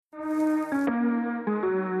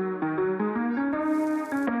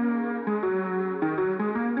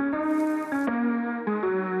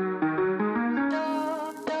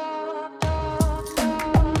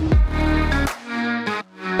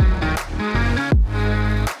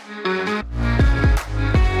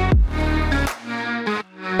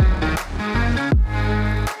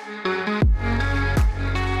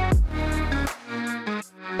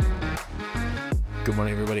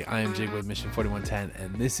Mission 4110,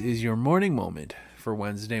 and this is your morning moment for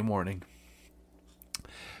Wednesday morning.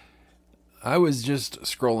 I was just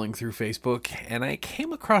scrolling through Facebook, and I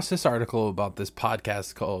came across this article about this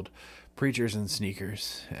podcast called Preachers and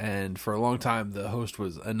Sneakers. And for a long time, the host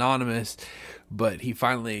was anonymous, but he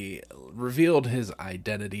finally revealed his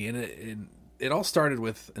identity. And it all started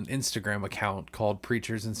with an Instagram account called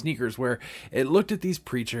Preachers and Sneakers, where it looked at these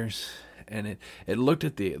preachers and it looked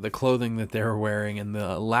at the clothing that they were wearing and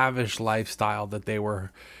the lavish lifestyle that they were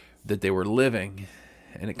living,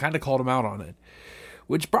 and it kind of called them out on it.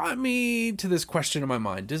 Which brought me to this question in my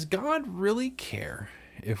mind: does God really care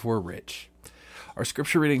if we're rich? Our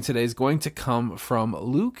scripture reading today is going to come from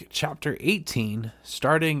Luke chapter 18,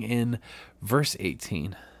 starting in verse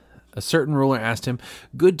 18. A certain ruler asked him,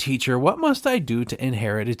 "Good teacher, what must I do to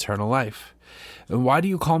inherit eternal life?" "And why do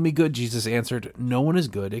you call me good?" Jesus answered. "No one is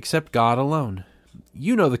good except God alone.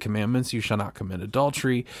 You know the commandments: you shall not commit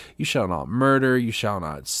adultery, you shall not murder, you shall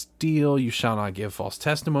not steal, you shall not give false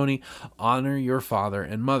testimony, honor your father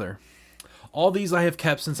and mother." "All these I have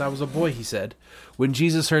kept since I was a boy," he said. When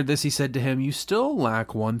Jesus heard this, he said to him, "You still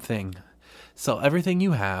lack one thing. Sell everything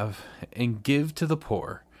you have and give to the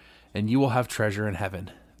poor, and you will have treasure in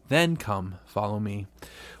heaven. Then come, follow me."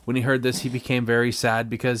 When he heard this, he became very sad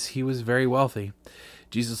because he was very wealthy.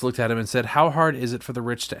 Jesus looked at him and said, "How hard is it for the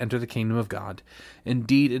rich to enter the kingdom of God?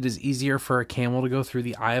 Indeed, it is easier for a camel to go through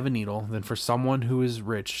the eye of a needle than for someone who is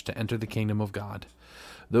rich to enter the kingdom of God."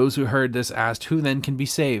 Those who heard this asked, "Who then can be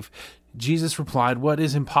saved?" Jesus replied, "What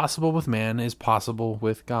is impossible with man is possible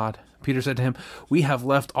with God." Peter said to him, "We have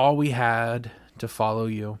left all we had to follow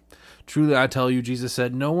you." "Truly I tell you," Jesus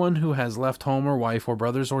said, "no one who has left home or wife or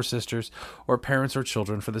brothers or sisters or parents or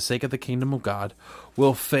children for the sake of the kingdom of God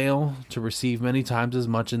will fail to receive many times as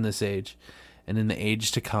much in this age, and in the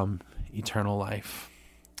age to come, eternal life."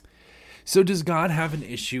 So does God have an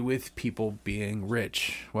issue with people being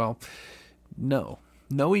rich? Well, no,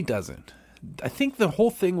 he doesn't. I think the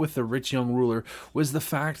whole thing with the rich young ruler was the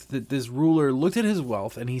fact that this ruler looked at his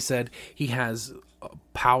wealth and he said he has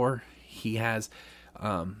power, he has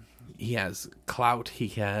clout, he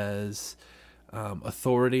has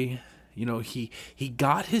authority. He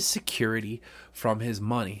got his security from his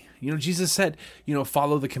money. Jesus said,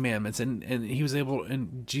 follow the commandments, and he was able,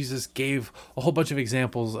 and Jesus gave a whole bunch of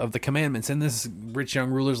examples of the commandments, and this rich young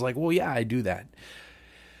ruler's like, well, yeah, I do that.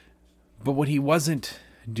 But what he wasn't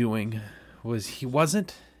doing was he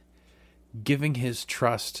wasn't giving his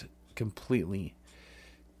trust completely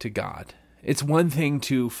to God. It's one thing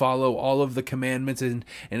to follow all of the commandments, and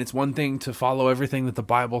it's one thing to follow everything that the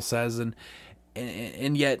Bible says, and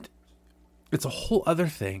yet it's a whole other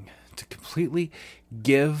thing to completely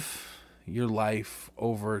give your life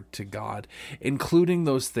over to God, including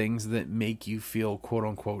those things that make you feel quote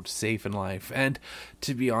unquote safe in life. And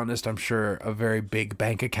to be honest, I'm sure a very big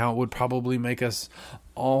bank account would probably make us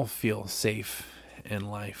all feel safe in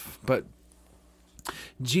life. But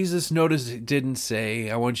Jesus didn't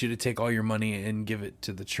say, "I want you to take all your money and give it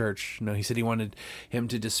to the church." No, he said he wanted him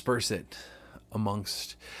to disperse it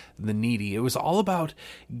amongst the needy. It was all about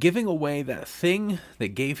giving away that thing that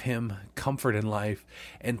gave him comfort in life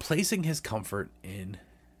and placing his comfort in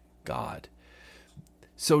God.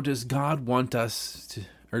 So does God want us to,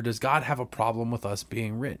 or does God have a problem with us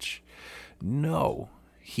being rich? No,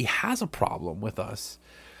 he has a problem with us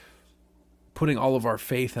putting all of our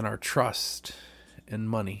faith and our trust in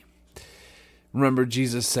money. Remember,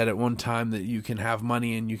 Jesus said at one time that you can have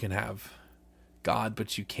money and you can have God,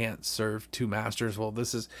 but you can't serve two masters. Well,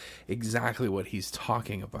 this is exactly what he's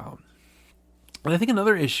talking about. And I think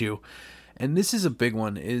another issue, and this is a big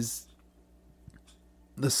one, is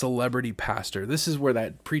the celebrity pastor. This is where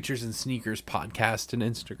that Preachers and Sneakers podcast and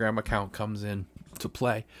Instagram account comes in to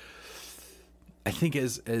play. I think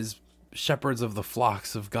as shepherds of the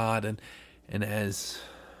flocks of God, and as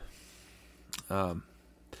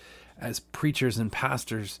preachers and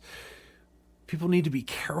pastors, people need to be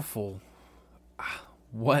careful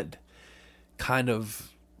what kind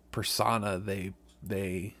of persona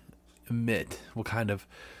they emit, what kind of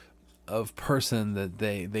person that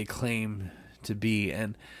they claim to be.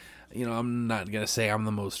 And I'm not going to say I'm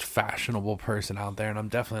the most fashionable person out there, and I'm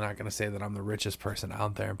definitely not going to say that I'm the richest person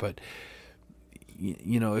out there, but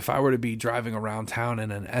if I were to be driving around town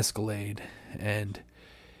in an Escalade and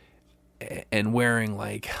wearing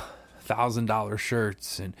like $1,000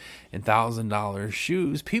 shirts and $1,000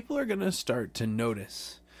 shoes, people are going to start to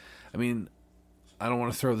notice. I mean, I don't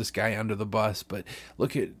want to throw this guy under the bus, but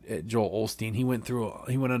look at Joel Osteen. He went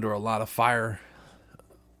under a lot of fire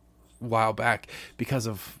a while back because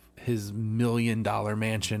of his $1 million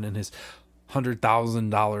mansion and his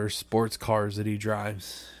 $100,000 sports cars that he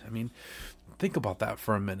drives. I mean, think about that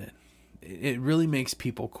for a minute. It really makes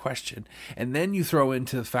people question. And then you throw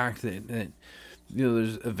into the fact that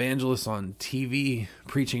there's evangelists on TV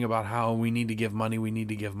preaching about how we need to give money, we need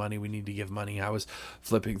to give money, we need to give money. I was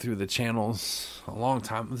flipping through the channels a long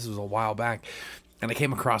time. This was a while back, and I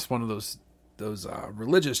came across one of those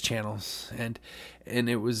religious channels, and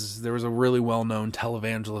there was a really well-known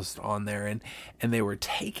televangelist on there, and they were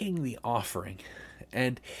taking the offering,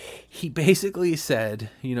 and he basically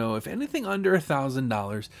said, if anything under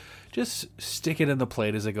 $1,000, just stick it in the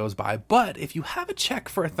plate as it goes by. But if you have a check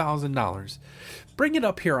for $1,000, bring it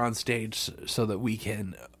up here on stage so that we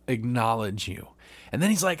can acknowledge you. And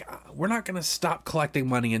then he's like, we're not going to stop collecting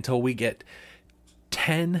money until we get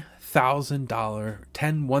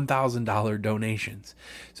 $1,000 donations.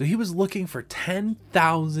 So he was looking for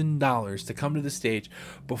 $10,000 to come to the stage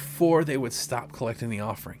before they would stop collecting the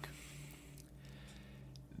offering.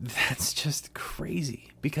 That's just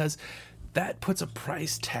crazy, because that puts a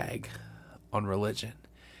price tag on religion.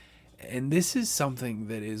 And this is something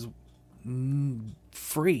that is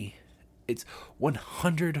free. It's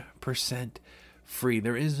 100% free.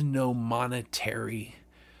 There is no monetary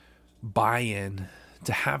buy-in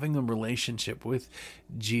to having a relationship with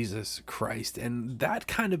Jesus Christ. And that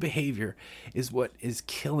kind of behavior is what is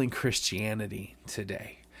killing Christianity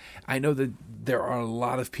today. I know that there are a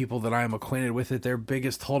lot of people that I am acquainted with that their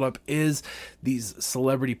biggest holdup is these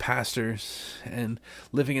celebrity pastors and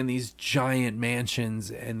living in these giant mansions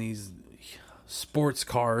and these sports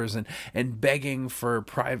cars and begging for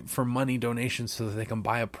money donations so that they can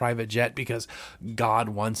buy a private jet because God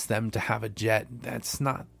wants them to have a jet. That's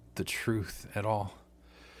not the truth at all.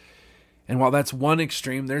 And while that's one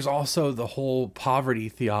extreme, there's also the whole poverty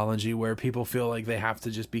theology where people feel like they have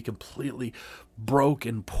to just be completely broke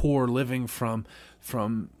and poor, living from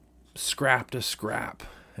scrap to scrap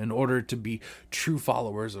in order to be true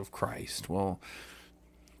followers of Christ. Well,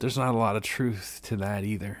 there's not a lot of truth to that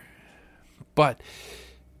either. But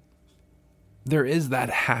there is that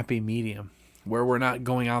happy medium where we're not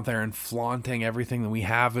going out there and flaunting everything that we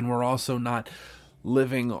have, and we're also not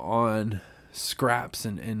living on scraps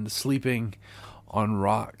and sleeping on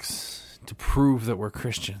rocks to prove that we're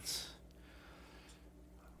Christians.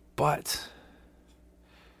 But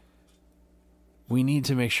we need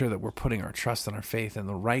to make sure that we're putting our trust and our faith in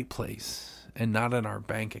the right place and not in our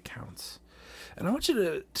bank accounts. And I want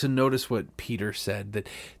you to notice what Peter said, that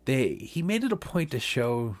he made it a point to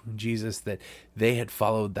show Jesus that they had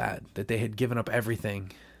followed that they had given up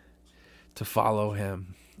everything to follow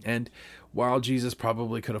him. And while Jesus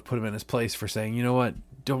probably could have put him in his place for saying, you know what,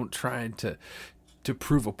 don't try to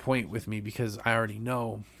prove a point with me because I already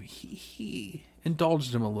know, he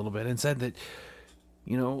indulged him a little bit and said that,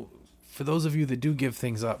 for those of you that do give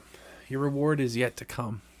things up, your reward is yet to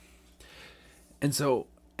come. And so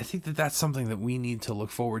I think that that's something that we need to look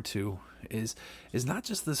forward to is not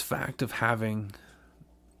just this fact of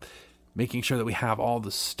making sure that we have all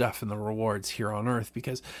the stuff and the rewards here on earth,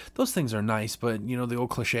 because those things are nice, but the old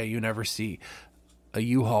cliche, you never see a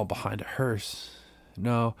U-Haul behind a hearse.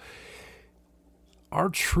 No, our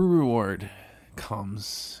true reward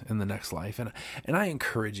comes in the next life. And I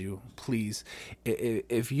encourage you, please,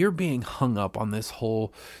 if you're being hung up on this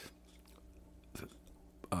whole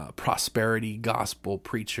prosperity gospel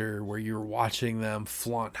preacher where you're watching them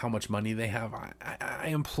flaunt how much money they have, I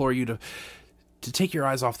implore you to take your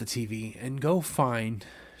eyes off the TV and go find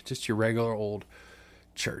just your regular old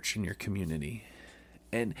church in your community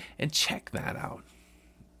and check that out.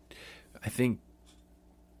 I think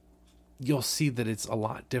you'll see that it's a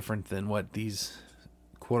lot different than what these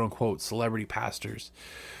quote unquote celebrity pastors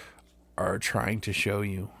are trying to show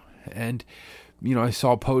you. And I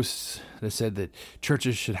saw posts that said that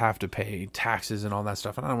churches should have to pay taxes and all that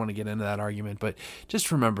stuff. And I don't want to get into that argument, but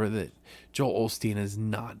just remember that Joel Osteen is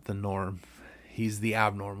not the norm. He's the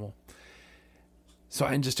abnormal. So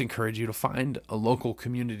I just encourage you to find a local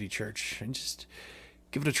community church and just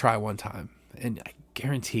give it a try one time. And I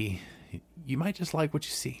guarantee you might just like what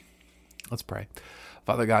you see. Let's pray.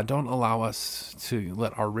 Father God, don't allow us to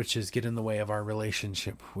let our riches get in the way of our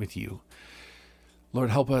relationship with you. Lord,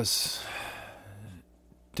 help us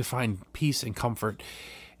to find peace and comfort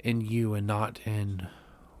in you and not in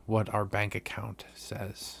what our bank account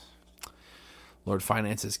says. Lord,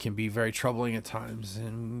 finances can be very troubling at times,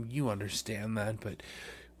 and you understand that. But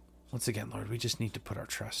once again, Lord, we just need to put our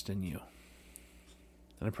trust in you.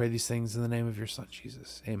 And I pray these things in the name of your Son,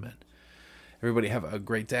 Jesus. Amen. Everybody have a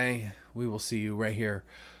great day. We will see you right here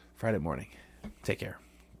Friday morning. Take care.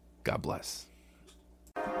 God bless.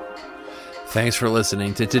 Thanks for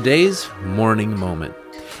listening to today's Morning Moment.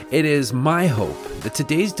 It is my hope that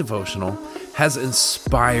today's devotional has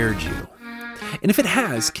inspired you. And if it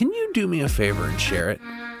has, can you do me a favor and share it?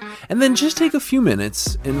 And then just take a few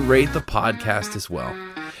minutes and rate the podcast as well.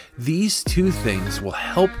 These two things will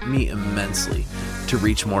help me immensely to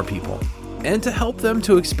reach more people and to help them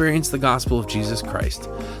to experience the gospel of Jesus Christ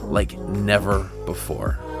like never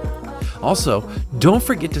before. Also, don't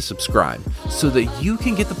forget to subscribe so that you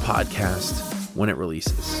can get the podcast when it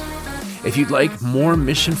releases. If you'd like more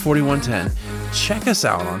Mission 4110, check us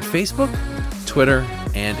out on Facebook, Twitter,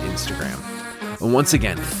 and Instagram. And once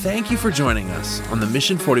again, thank you for joining us on the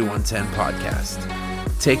Mission 4110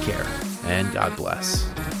 podcast. Take care, and God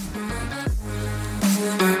bless.